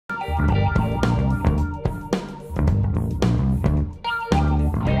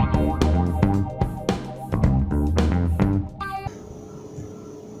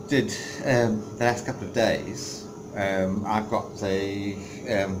did the last couple of days, I've got the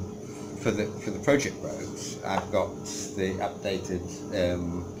for the project roads, I've got the updated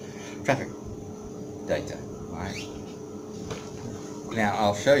traffic data. Right. Now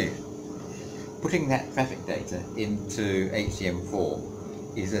I'll show you. Putting that traffic data into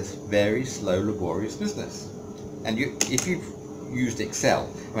HDM4 is a very slow, laborious business. And if you've used Excel,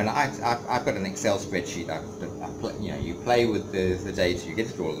 I mean, I've got an Excel spreadsheet. You play with the data, you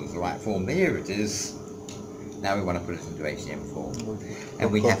get it all in the right form. Here it is. Now we want to put it into HDM4, okay.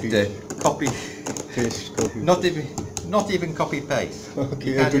 And we have to copy, paste, not even copy paste.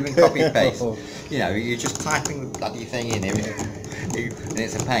 Okay, you can't even copy paste. You know, you're just typing the bloody thing in there, and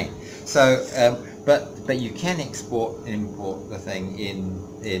it's a pain. So, but you can export and import the thing in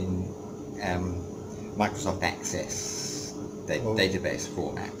Microsoft Access database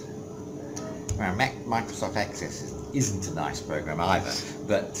format. Now, Microsoft Access isn't a nice program either,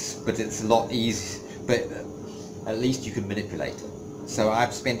 but it's a lot easier. But at least you can manipulate it. So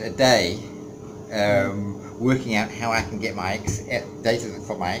I've spent a day working out how I can get my data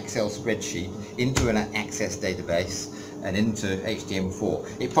from my Excel spreadsheet into an Access database and into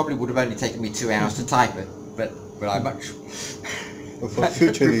HDM4. It probably would have only taken me 2 hours to type it, but I much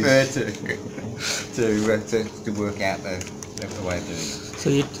prefer to work out the way of doing it. So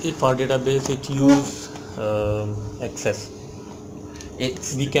it for database it use Access.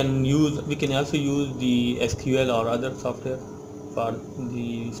 We can also use the SQL or other software for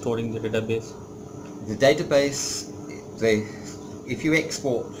the storing the database. The database, if you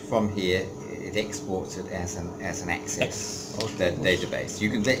export from here, it exports it as an Access database. You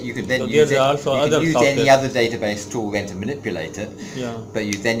can then use any other database tool then to manipulate it. Yeah. But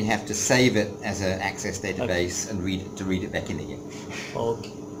you have to save it as an Access database and read it back in again.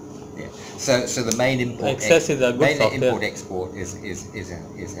 Okay. Yeah. So the main import export is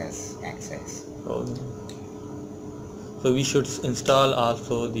as Access. Okay. So we should install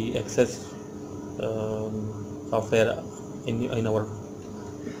also the Access software in our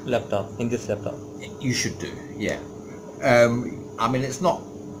laptop, in this laptop. You should do, yeah. I mean, it's not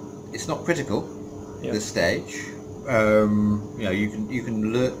critical at this stage. You know, you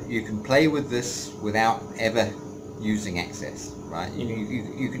can play with this without ever using Access, right?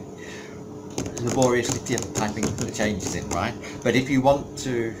 You can laboriously typing the changes in, right? But if you want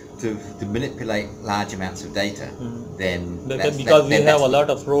to manipulate large amounts of data, then because we have a lot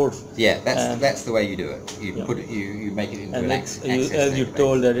of roads. Yeah, that's the way you do it. You put it, you make it into an Access as you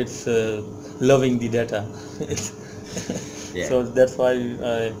told that it's loving the data. Yeah. So that's why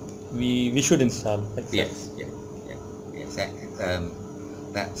we should install Access. Yes.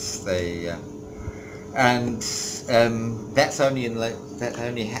 That's the and that's only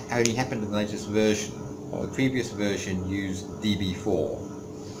only happened in the latest version. The previous version used DB4.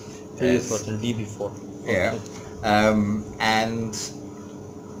 Previous version DB4. Yeah. And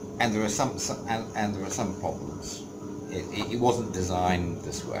there are some problems. It wasn't designed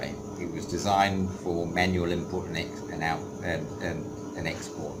this way. It was designed for manual input and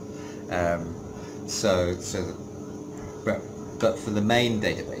export. But for the main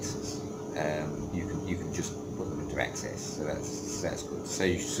databases, you can just put them into Access. So that's good. So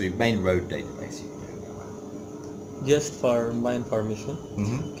your main road database, you can do that one. Just for my information,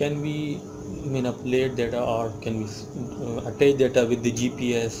 can we manipulate data, or can we attach data with the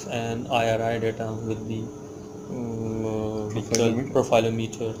GPS and IRI data with the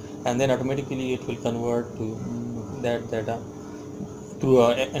profilometer, and then automatically it will convert to that data through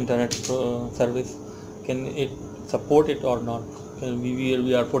our internet service? Can it support it or not?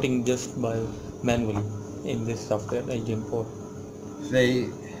 We are putting just by manually in this software HDM4.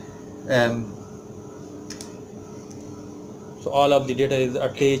 So all of the data is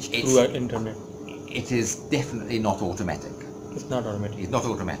attached through our internet. It is definitely not automatic. It's not automatic. It's not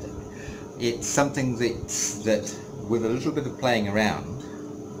automatic. It's something that with a little bit of playing around,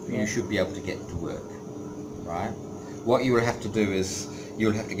 you should be able to get to work, right? What you will have to do is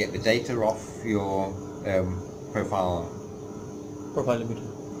you'll have to get the data off your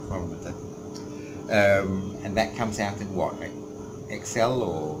profilometer, and that comes out in what? Excel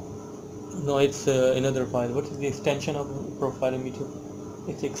or? No, it's another file. What is the extension of profilometer?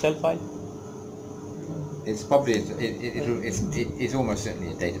 It's Excel file. It's probably it's almost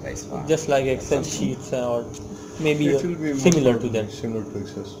certainly a database file. Just like Excel sheets, or maybe similar to that. Similar to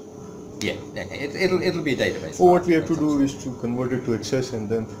Access. Yeah, okay. It'll be a database. Or what we have to do is to convert it to Access, and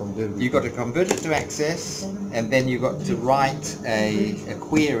then from there you've got to convert it to Access, and then you've got to write a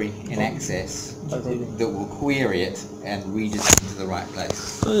query in Access that will query it and read it into the right place.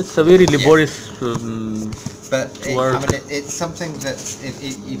 So it's a very laborious But Work. I mean, it's something that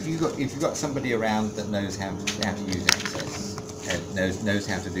if you've got somebody around that knows how to use Access and knows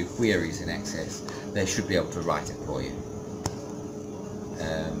how to do queries in Access, they should be able to write it for you.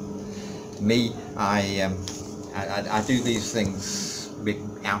 Me, I do these things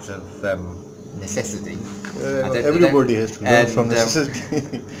out of necessity. Everybody has to learn from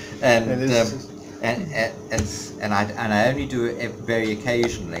necessity. And I only do it very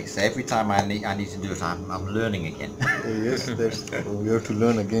occasionally. So every time I need to do it, I'm learning again. Yes, you have to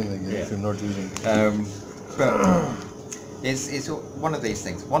learn again if you're not using it. But it's one of these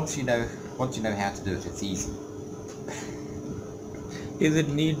things. Once you know how to do it, it's easy. Is it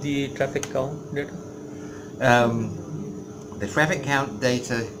need the traffic count data? The traffic count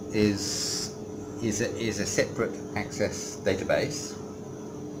data is a separate Access database.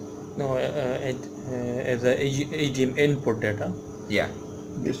 No, as a HDM input data. Yeah.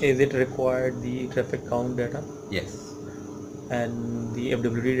 Yes. Is it required the traffic count data Yes. and the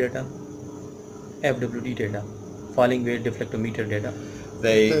FWD data, falling weight deflectometer data?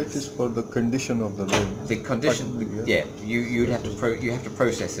 That is for the condition of the road. The condition, you have to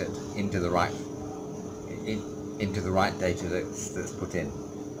process it into the right data that's put in.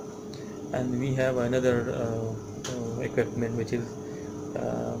 And we have another equipment which is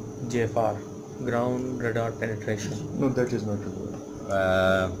GFR, ground radar penetration. No, that is not required.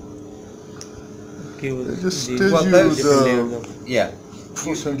 Just The tells you different the layers of-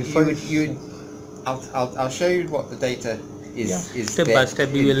 475. I'll show you what the data is Step there, by step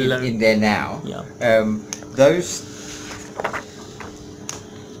we will learn. in there now. Yeah.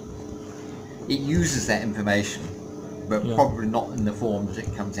 It uses that information, but Yeah. probably not in the form that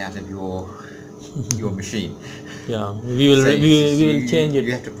it comes out of your machine. Yeah, we will So we will change it.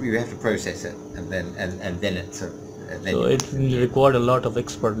 You have to process it, and then it's then So it will require a lot of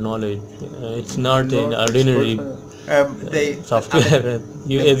expert knowledge. It's not an ordinary software,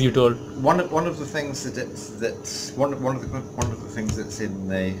 as you told. One of the things one of the things that's in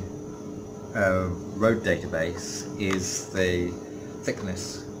the road database is the thickness.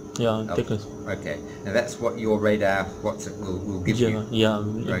 Yeah, thickness. Okay, and that's what your radar will give you. Yeah.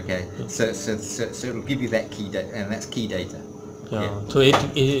 Okay, so it'll give you that key data, and that's key data. Yeah. So it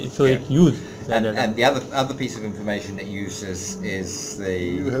uses that data. And the other piece of information it uses is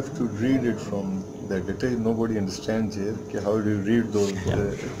You the have to read it from the data. Nobody understands here. Okay, how do you read those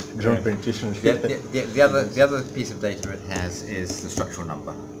ground penetration? the other piece of data it has is the structural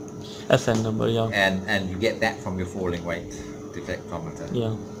number, SN number. Yeah. and you get that from your falling weight deflectometer.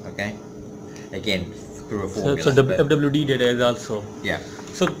 Yeah. Okay, again through a So, formula. so the but- FWD data is also. yeah.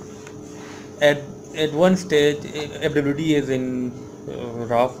 So at one stage FWD is in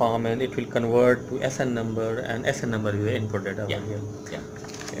raw form and it will convert to SN number, and SN number is the input data. Yeah. over here.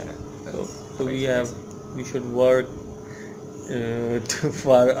 Yeah. So we should work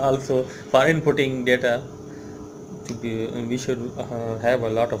for inputting data to be. We should have a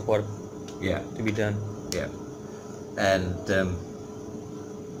lot of work Yeah. to be done. Yeah. And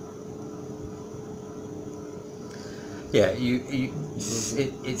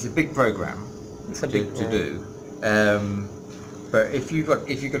it's a big program It's a to big do. But if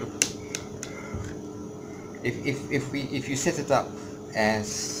you set it up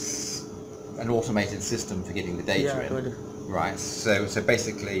as an automated system for getting the data Yeah, in, totally. right? So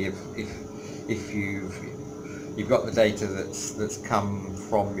basically, if you've got the data that's come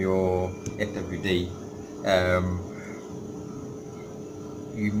from your FWD,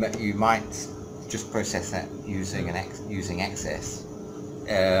 you might just process that using Access,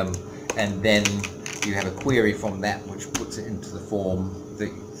 and then you have a query from that which puts it into the form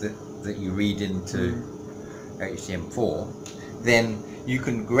that you read into HDM4. Then you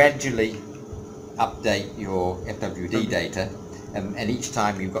can gradually update your FWD data, and each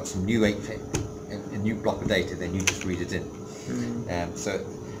time you've got some new a new block of data, then you just read it in.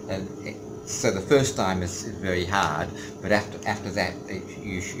 So the first time is very hard, but after that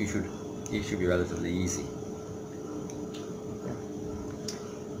it should be relatively easy.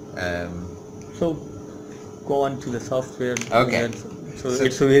 So go on to the software. Okay. So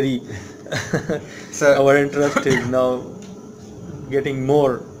it's a very So- our interest is now getting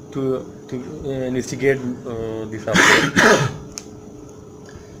more to investigate the software.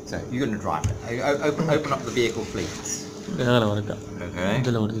 So you're going to drive it. Open up the vehicle, please. Okay.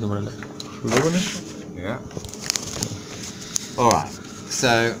 Yeah. All right.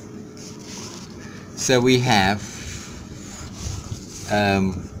 So we have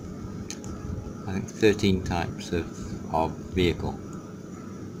I think 13 types of vehicle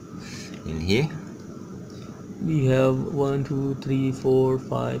in here. We have 1, 2, 3, 4,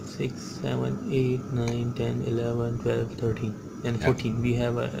 5, 6, 7, 8, 9, 10, 11, 12, 13, and 14. We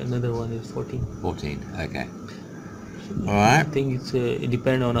have another one is 14. 14. Okay. All I right. think it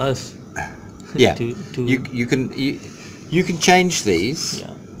depends on us. Yeah. to You can change these.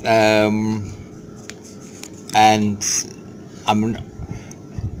 yeah. And I'm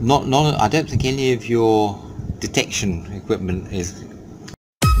not. I don't think any of your detection equipment is